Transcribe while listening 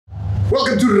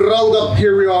welcome to Rauta.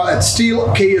 Here we are at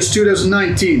Steelchaos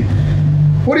 2019.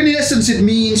 What in essence it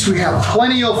means, we have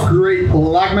plenty of great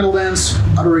black metal bands,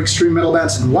 other extreme metal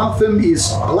bands, and one of them is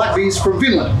Black Beast from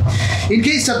Finland. In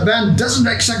case that band doesn't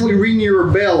exactly ring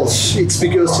your bells, it's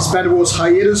because this band was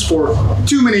hiatus for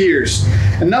too many years.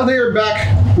 And now they are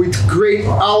back with a great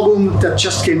album that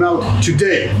just came out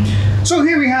today. So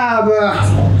here we have a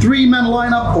three-man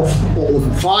lineup of all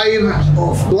of 5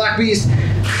 of Black Beast.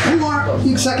 Who are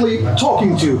exactly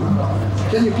talking to?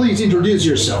 Can you please introduce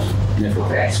yourself?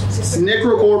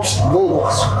 Necrocorpse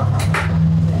vocals.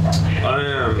 I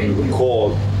am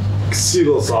called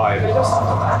Steelchaos.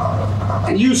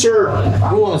 And you, sir?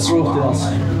 Rauta.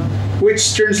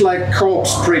 Which turns like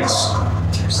Corpse Prince.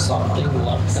 Something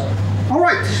like that.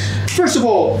 Alright, first of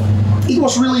all, it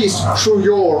was released through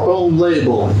your own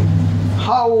label.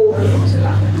 How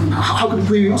could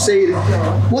we say it?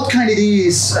 What kind it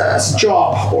is as a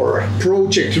job or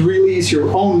project to release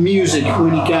your own music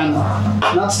when you can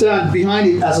not stand behind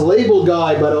it as a label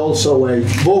guy but also a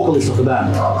vocalist of the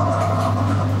band?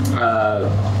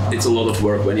 It's a lot of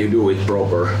work when you do it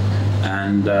proper,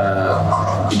 and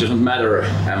it doesn't matter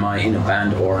am I in a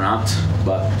band or not,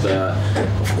 but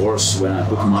of course when I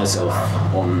put myself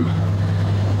on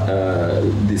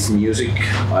this music,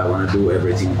 I want to do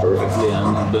everything perfectly,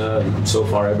 and so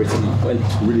far everything went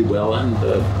really well, and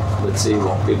let's see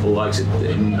what people likes it.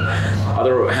 In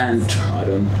other hand, I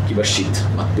don't give a shit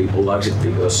what people likes it,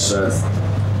 because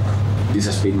this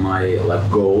has been my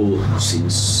goal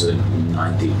since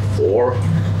 '94,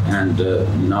 and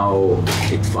now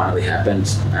it finally happened,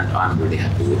 and I'm really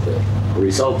happy with the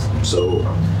result. So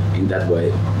in that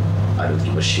way, I don't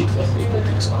give a shit what people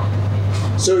think.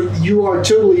 So you are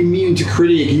totally immune to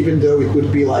critique, even though it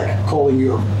would be like calling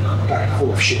you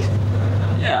full of shit.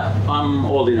 Yeah, I'm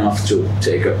old enough to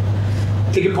take a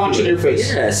punch in your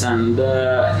face. Yes, and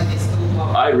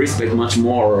I respect much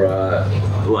more a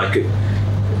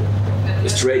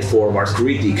straightforward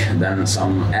critic than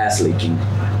some ass licking.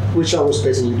 Which I was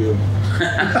basically doing.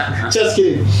 Just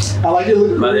kidding. I like it a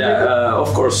little bit. But yeah,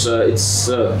 of course,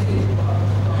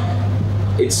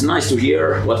 it's nice to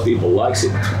hear what people likes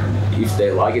it, if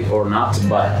they like it or not.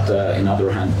 But in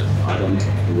other hand, I don't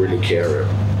really care.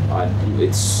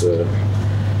 It's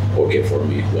okay for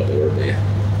me, whatever they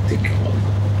think about it.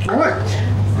 All right.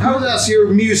 How does your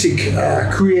music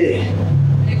create?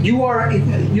 You are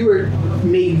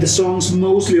making the songs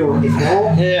mostly, or if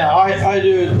all? Yeah, I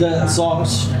do the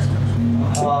songs.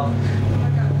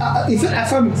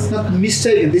 If I'm not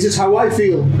mistaken, this is how I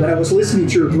feel when I was listening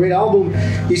to your great album,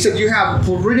 is that you have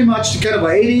pretty much the kind of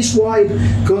 80s vibe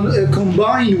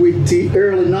combined with the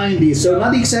early 90s. So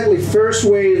not exactly first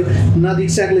wave, not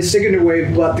exactly second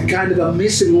wave, but the kind of a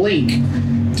missing link.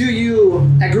 Do you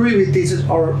agree with this,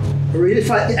 or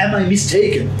am I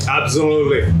mistaken?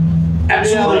 Absolutely.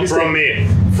 Absolutely. From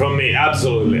me,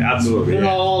 absolutely. You know,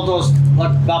 all those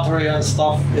battery and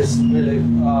stuff is really.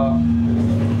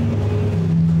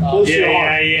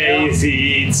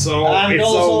 It's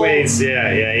always.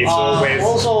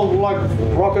 Also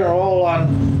rock and roll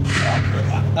and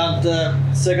the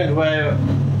second wave,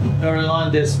 early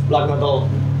 90s black metal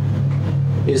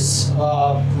is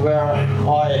where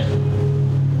I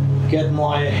get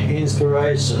my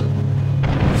inspiration.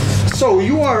 So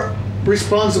you are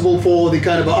responsible for the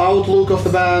kind of outlook of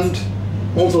the band,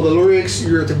 also the lyrics,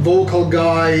 you're the vocal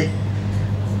guy.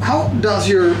 How does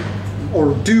your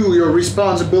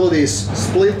responsibilities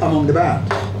split among the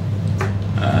band?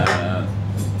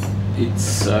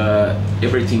 It's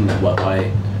everything what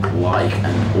I like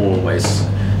and always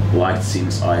liked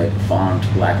since I found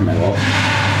black metal,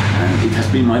 and it has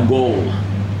been my goal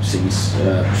since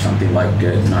something like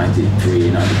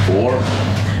 93, 94,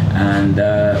 and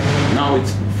now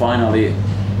it's finally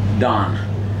done,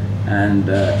 and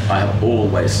I have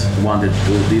always wanted to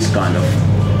do this kind of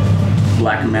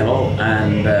black metal,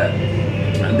 and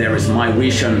there is my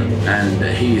vision and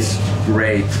his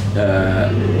great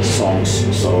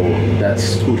songs, so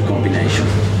that's a good combination.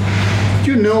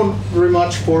 You're known very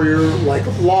much for your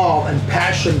love and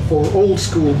passion for old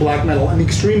school black metal and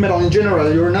extreme metal in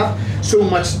general. You're not so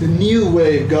much the new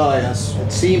wave guy as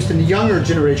it seems the younger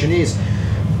generation is.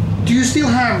 Do you still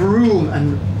have room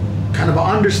and kind of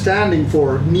understanding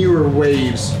for newer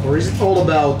waves, or is it all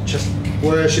about just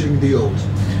worshipping the old?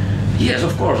 Yes,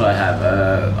 of course I have.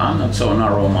 I'm not so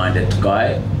narrow-minded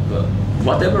guy. But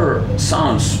whatever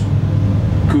sounds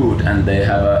good and they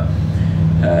have a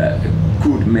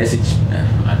good message,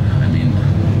 I mean,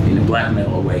 in a black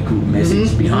metal way, good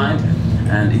message behind,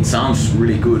 and it sounds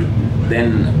really good,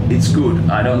 then it's good.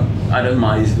 I don't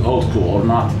mind if it's old school or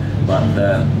not, but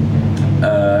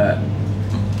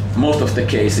most of the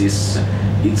cases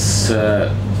it's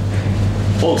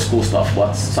old school stuff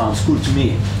what sounds good to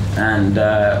me, and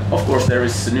of course there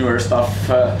is newer stuff,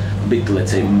 a bit,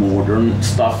 let's say, modern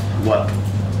stuff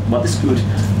what is good,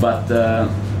 but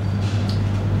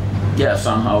yeah,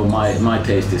 somehow my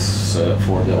taste is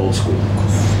for the old school.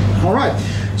 All right.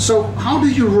 So how do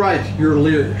you write your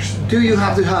lyrics? Do you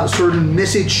have to have a certain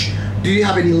message? Do you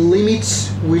have any limits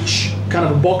which kind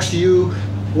of box you,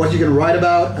 what you can write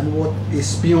about and what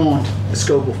is beyond the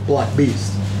scope of Black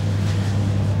Beast?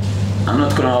 I'm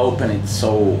not gonna open it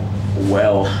so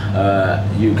well.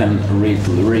 You can read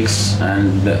the lyrics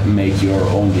and make your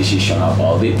own decision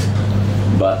about it.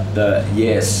 But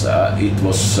yes, it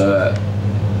was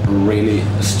really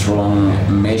strong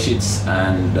message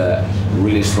and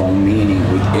really strong meaning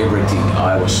with everything.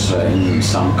 I was in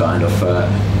some kind of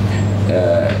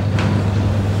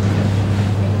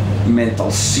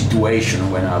mental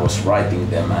situation when I was writing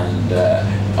them, and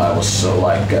I was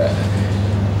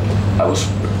I was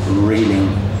really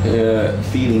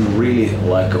feeling really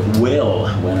like well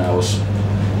when I was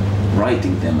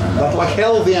writing them. And But like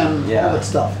healthy and yeah. all that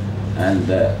stuff. And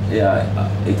yeah,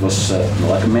 it was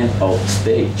like a mental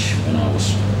stage when I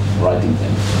was writing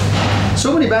them.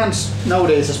 So many bands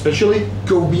nowadays especially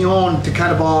go beyond the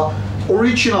kind of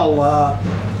original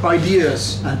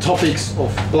ideas and topics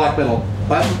of black metal.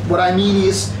 But what I mean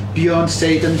is beyond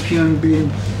Satan, beyond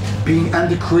being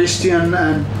anti-Christian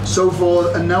and so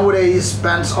forth. And nowadays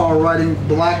bands are writing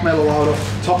black metal out of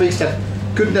topics that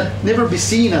could never be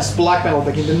seen as black metal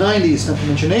back in the 90s, not to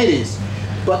mention 80s.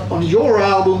 But on your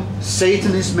album,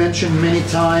 Satan is mentioned many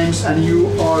times, and you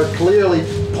are clearly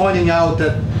pointing out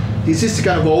that this is the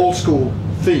kind of old school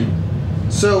thing.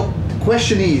 So the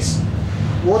question is,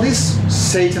 what is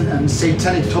Satan and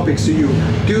satanic topics to you?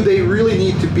 Do they really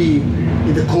need to be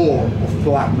in the core of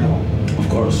black metal? Of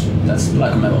course, that's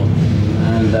black metal.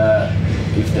 And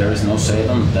if there is no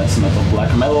Satan, that's not a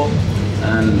black metal.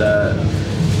 And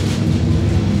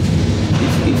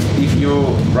if you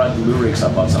write lyrics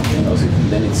about something else,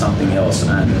 then it's something else.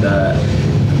 And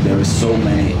there is so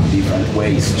many different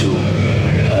ways to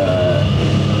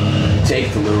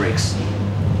take the lyrics.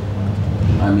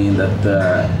 I mean that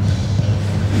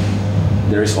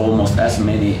there is almost as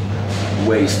many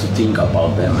ways to think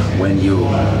about them when you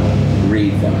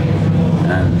read them,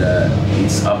 and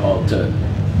it's about the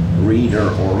reader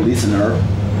or listener.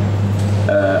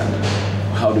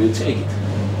 How do you take it?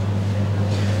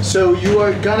 So you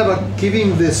are kind of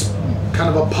giving this kind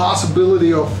of a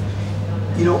possibility of,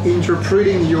 you know,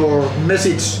 interpreting your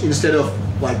message instead of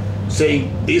like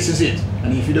saying this is it,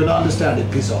 and if you don't understand it,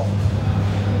 piss off.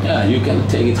 Yeah, you can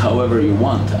take it however you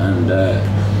want, and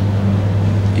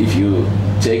if you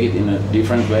take it in a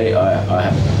different way, I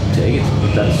have to take it.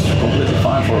 That's completely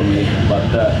fine for me. But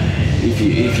if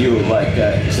you like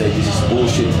say this is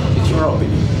bullshit, it's your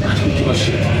opinion. Give a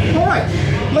shit. All right,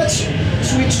 let's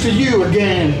switch to you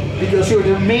again, because you're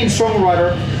the main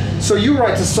songwriter. So you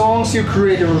write the songs, you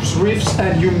create the riffs,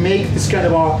 and you make this kind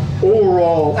of a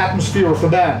overall atmosphere of the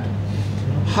band.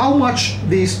 How much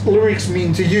these lyrics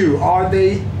mean to you? Are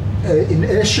they an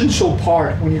essential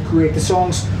part when you create the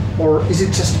songs, or is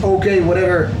it just okay,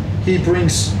 whatever he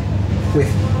brings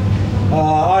with?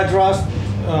 I trust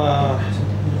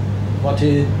what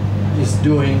he is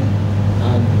doing,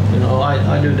 and you know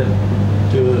I do the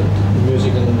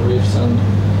music and the riffs and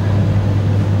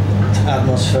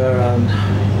atmosphere and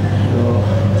you know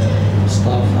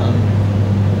stuff and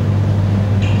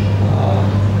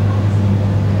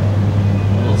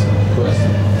what's the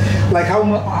question? Like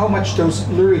how much those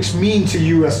lyrics mean to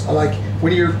you, as like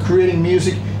when you're creating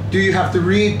music? Do you have to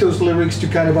read those lyrics to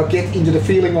kind of get into the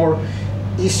feeling, or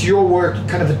is your work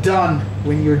kind of done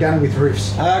when you're done with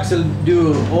riffs? I actually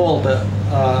do all the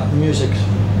music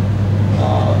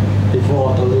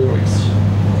before the lyrics.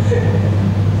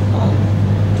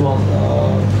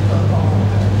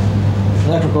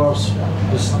 Electrocorps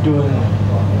is doing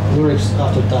lyrics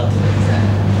after that.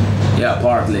 Yeah,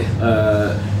 partly.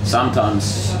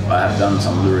 Sometimes I have done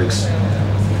some lyrics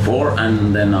before,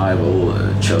 and then I will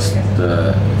just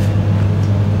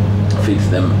fit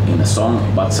them in a song.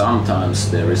 But sometimes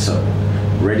there is a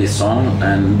ready song,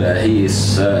 and he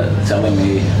is telling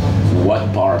me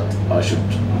what part I should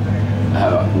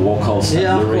have vocals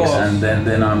and lyrics, and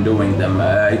then I'm doing them.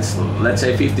 It's, let's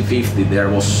say, 50-50. There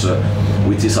was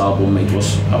with this album, it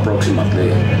was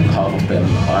approximately half of them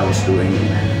I was doing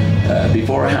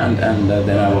beforehand, and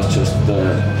then I was just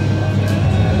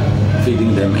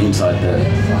fitting them inside the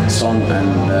song,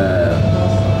 and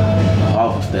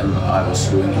half of them I was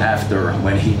doing after,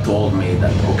 when he told me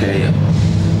that okay,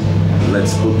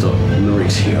 let's put the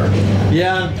lyrics here.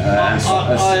 Yeah, and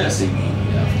singing.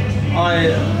 Yeah.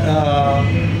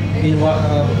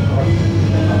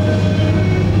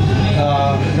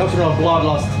 Nocturnal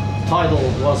Bloodlust title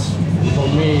was for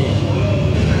me.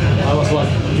 I was like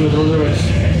do the lyrics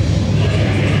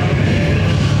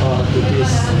to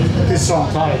This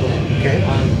song. title. Okay.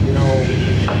 And you know,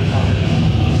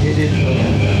 it did.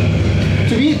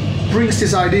 To me, it brings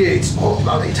this idea. It's all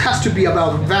about. It has to be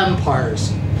about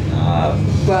vampires.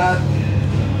 But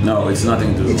No, it's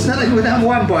nothing to do. it's nothing with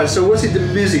vampires. So what's it the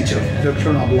message of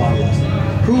Nocturnal Bloodlust?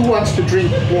 Who wants to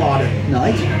drink blood at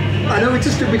night? I know it's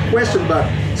a stupid question, but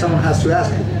someone has to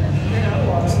ask it.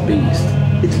 It's beast.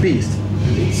 It's Beast.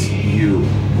 It's you.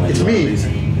 When It's you are me.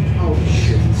 listening. Oh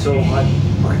shit! So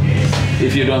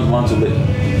If you don't want to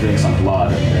drink some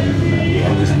blood, then you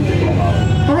are listening to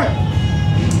Rauta. all right.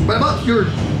 What about your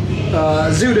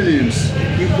pseudonyms?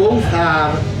 You both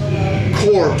have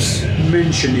corpse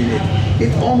mentioned in it.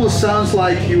 It almost sounds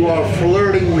like you are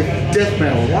flirting with death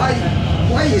metal.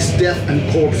 Why is death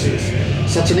and corpses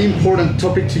such an important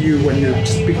topic to you when you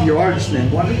pick your artist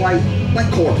name? Why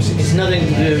corpses? It's nothing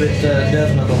to do with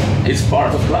death metal. It's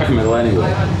part of black metal anyway.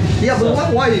 Yeah,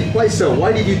 but why so?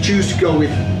 Why did you choose to go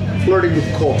with flirting with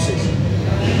corpses?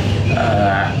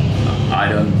 I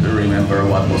don't remember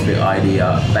what was the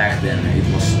idea back then. It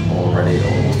was already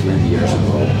almost 20 years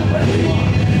ago when we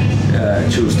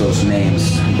chose those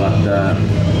names. But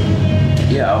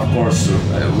yeah, of course,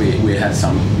 we had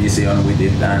some vision with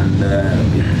it, and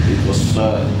it was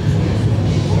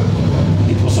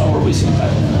our vision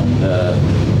back then. And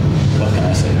what can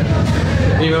I say?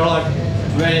 We were like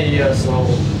 20 years old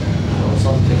or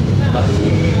something.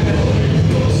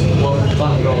 Long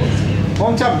time ago.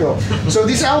 Long time ago. So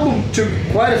this album took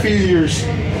quite a few years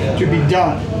to be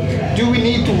done. Do we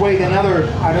need to wait another,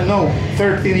 I don't know,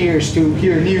 13 years to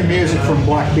hear new music from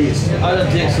Black Beast? I don't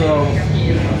think so.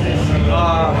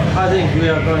 I think we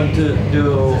are going to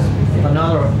do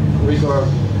another record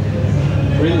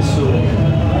really soon.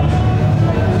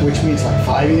 Which means like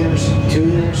 5 years, 2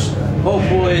 years?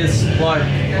 Hopefully it's like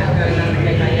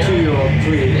 2 or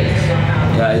 3 years.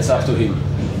 Yeah, it's up to him.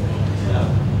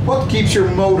 What keeps your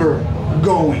motor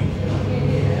going?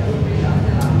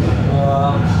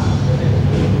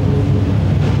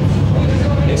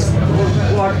 It's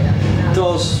like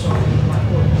those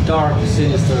dark,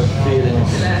 sinister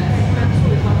feelings.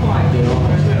 You know?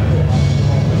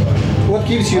 What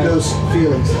gives you those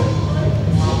feelings?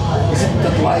 Is it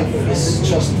that life is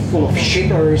just full of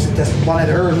shit, or is it that planet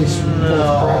Earth is full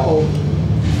of crap?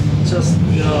 Just,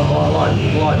 you know, I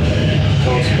like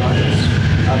those kinds of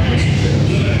atmospheres.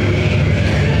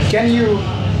 Can you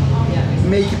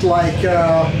make it like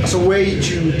as a way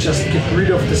to just get rid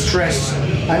of the stress?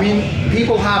 I mean,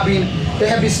 there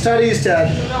have been studies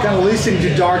that kind of listening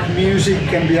to dark music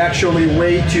can be actually a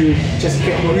way to just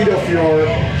get rid of your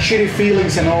shitty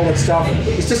feelings and all that stuff.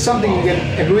 Is this something you can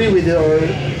agree with, or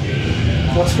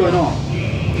what's going on?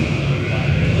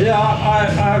 Yeah,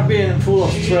 I've been full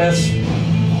of stress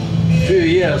 2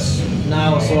 years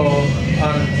now, so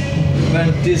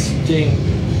when this thing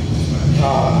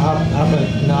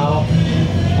happened now,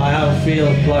 I have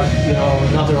feel like, you know,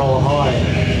 natural high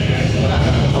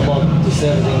about this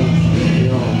everything, you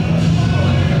know,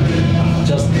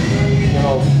 just, you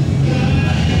know,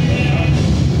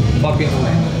 fucking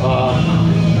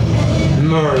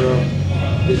murder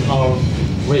with our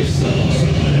riffs and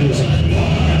music.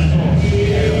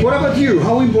 What about you?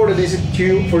 How important is it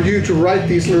for you to write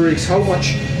these lyrics? How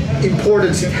much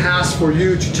importance it has for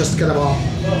you to just kind of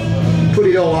put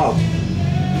it all out?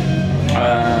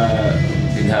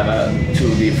 It have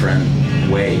two different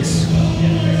ways.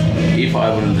 If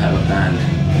I wouldn't have a band,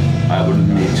 I wouldn't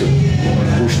need to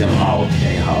push them out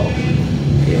anyhow.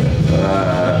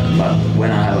 But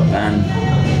when I have a band,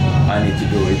 I need to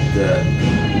do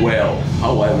it well,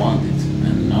 how I want it,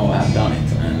 and now I have done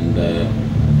it, and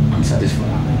I'm satisfied.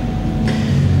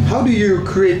 How do you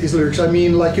create these lyrics? I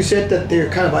mean, like you said that they're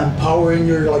kind of empowering,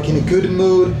 you're like in a good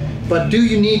mood, but do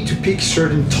you need to pick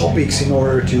certain topics in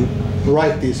order to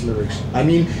write these lyrics? I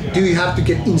mean, do you have to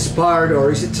get inspired,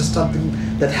 or is it just something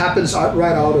that happens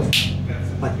right out of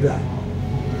like that?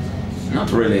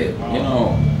 Not really, you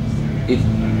know,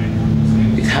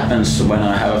 it happens when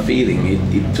I have a feeling.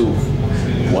 It took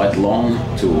quite long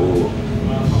to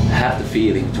have the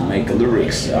feeling to make a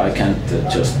lyrics. I can't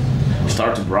just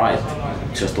start to write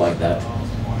just like that.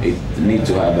 It needs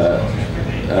to have a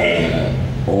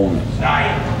own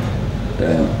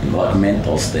like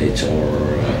mental stage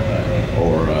or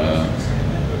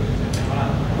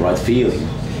right feeling.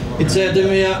 It's to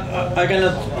me, I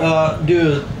cannot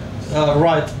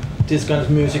write this kind of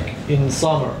music in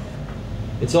summer.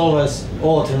 It's always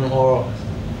autumn or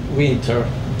winter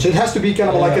So it has to be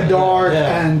kind of like a dark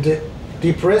and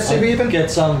depressive even? Get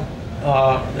some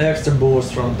extra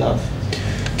boost from that.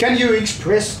 Can you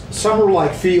express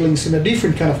summer-like feelings in a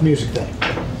different kind of music then?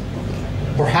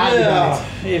 Or have you done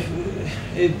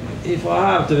it? If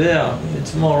I have to,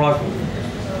 it's more like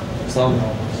some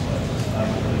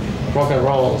rock and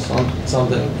roll or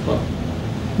something. But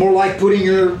more like putting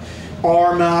your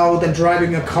arm out and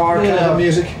driving a car kind of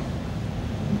music?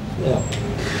 Yeah.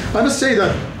 I must say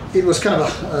that it was kind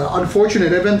of an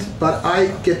unfortunate event, but I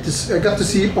got to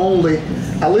see only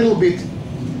a little bit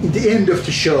in the end of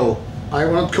the show. I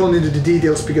won't go into the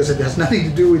details because it has nothing to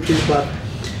do with it, but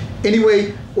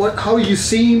anyway, how you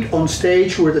seemed on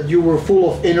stage, where that you were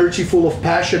full of energy, full of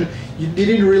passion. You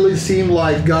didn't really seem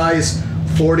like guys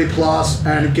 40 plus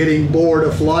and getting bored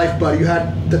of life, but you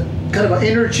had the kind of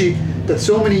energy that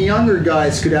so many younger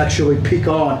guys could actually pick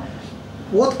on.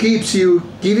 What keeps you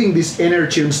giving this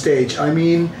energy on stage? I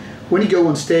mean, when you go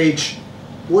on stage,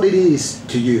 what it is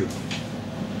to you?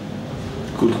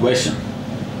 Good question.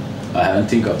 I haven't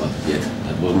think about it yet.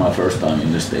 That was my first time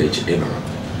in the stage ever.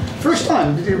 First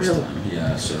time? Did you really?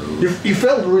 Yeah, so... You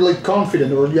felt really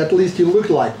confident, or at least you looked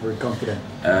like very confident.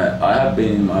 I have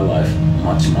been in my life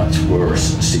much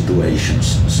worse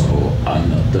situations, so I'm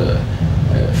not a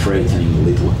frightening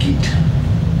little kid.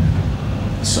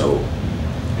 So...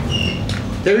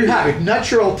 There you have it,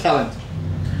 natural talent.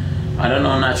 I don't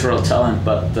know natural talent,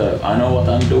 but I know what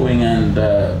I'm doing, and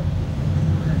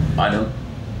I don't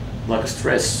like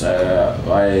stress.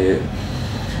 I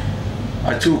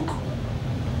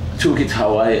took it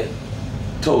how I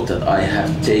thought that I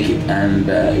have to take it, and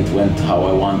it went how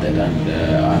I wanted,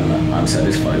 and I'm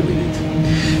satisfied with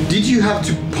it. Did you have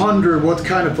to ponder what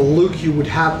kind of a look you would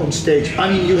have on stage? I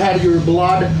mean, you had your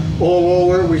blood all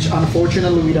over, which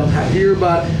unfortunately we don't have here,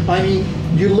 but I mean,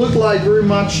 you look like very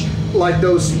much like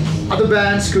those other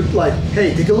bands could, like,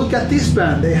 hey, take a look at this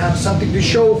band, they have something to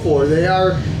show for, they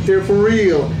are there for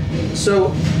real.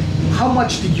 So how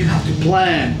much did you have to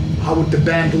plan? How would the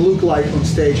band look like on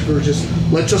stage versus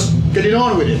let's just get it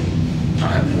on with it? I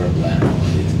have never planned on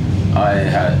it.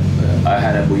 I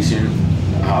had a vision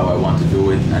how I want to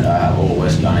do it, and I have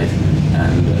always done it,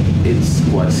 and it's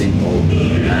quite simple,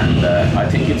 and I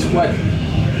think it's quite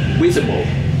visible.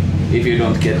 If you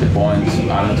don't get the point, I'm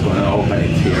not going to open it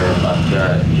here, but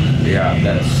yeah,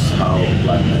 that's how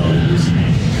black metal is.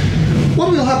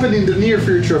 What will happen in the near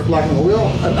future of black metal?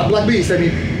 Well, Black Beast, I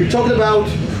mean, you're talking about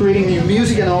creating new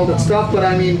music and all that stuff, but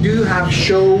I mean, do you have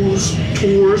shows,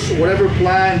 tours, whatever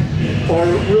planned, or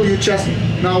will you just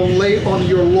now lay on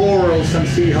your laurels and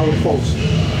see how it falls?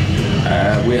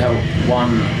 We have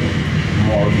one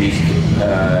more gig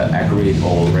agreed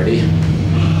already,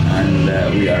 and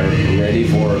we are ready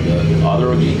for the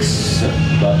other gigs,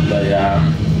 but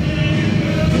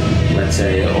let's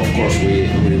say, of course, we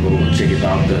will check it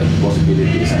out, the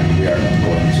possibilities, and we are not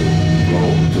going to go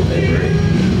to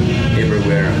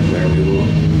everywhere where we will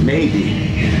maybe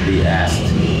be asked.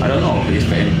 I don't know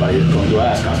if anybody is going to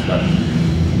ask us,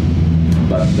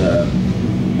 but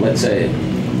let's say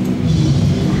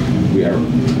we are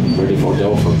ready for the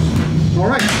offers. All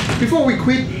right. Before we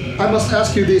quit, I must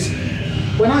ask you this.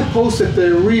 When I posted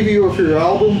the review of your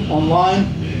album online,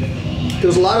 there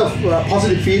was a lot of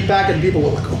positive feedback, and people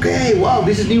were like, okay, wow,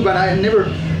 this is new, but I had never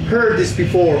heard this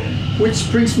before. Which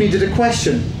brings me to the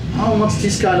question, how much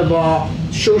this kind of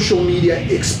social media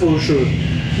exposure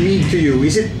mean to you?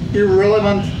 Is it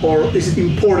irrelevant, or is it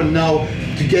important now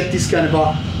to get this kind of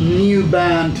a new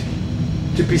band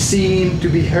to be seen, to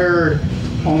be heard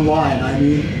online? I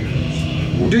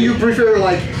mean, do you prefer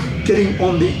like getting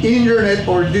on the internet,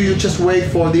 or do you just wait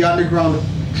for the underground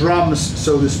drums,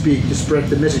 so to speak, to spread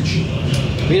the message?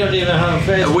 We don't even have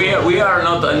a Facebook. We are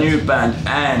not a new band,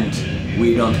 and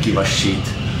we don't give a shit.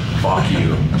 Fuck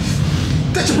you.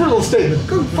 That's a brutal statement.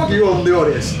 Go fuck you all in the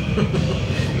audience.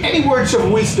 Any words of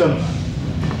wisdom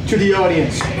to the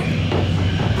audience?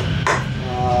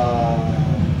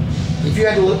 If you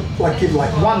had to give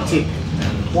one tip,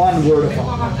 one word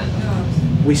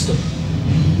of wisdom.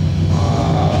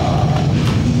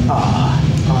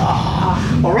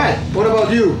 All right. What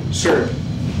about you, sir?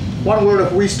 One word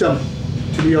of wisdom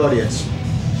to the audience.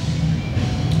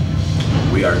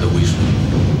 We are the wisdom.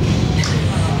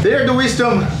 They're the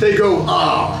wisdom. They go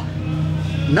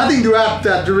Nothing to add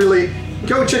that really.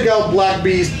 Go check out Black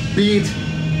Beast Beat.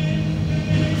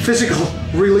 Physical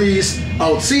release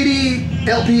out CD,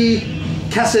 LP,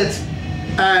 cassette,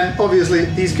 and obviously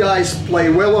these guys play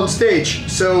well on stage.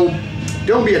 So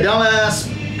don't be a dumbass.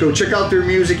 Go check out their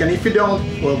music, and if you don't,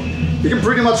 well, you can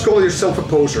pretty much call yourself a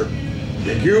poser.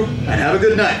 Thank you, and have a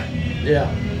good night. Yeah.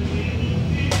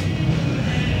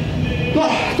 No,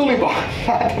 tulipa.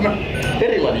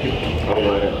 Erilainen juttu. Oli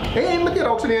erilainen. Ei, en mä tiedä,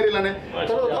 onko se niin erilainen.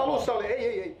 Alussa oli,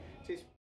 ei.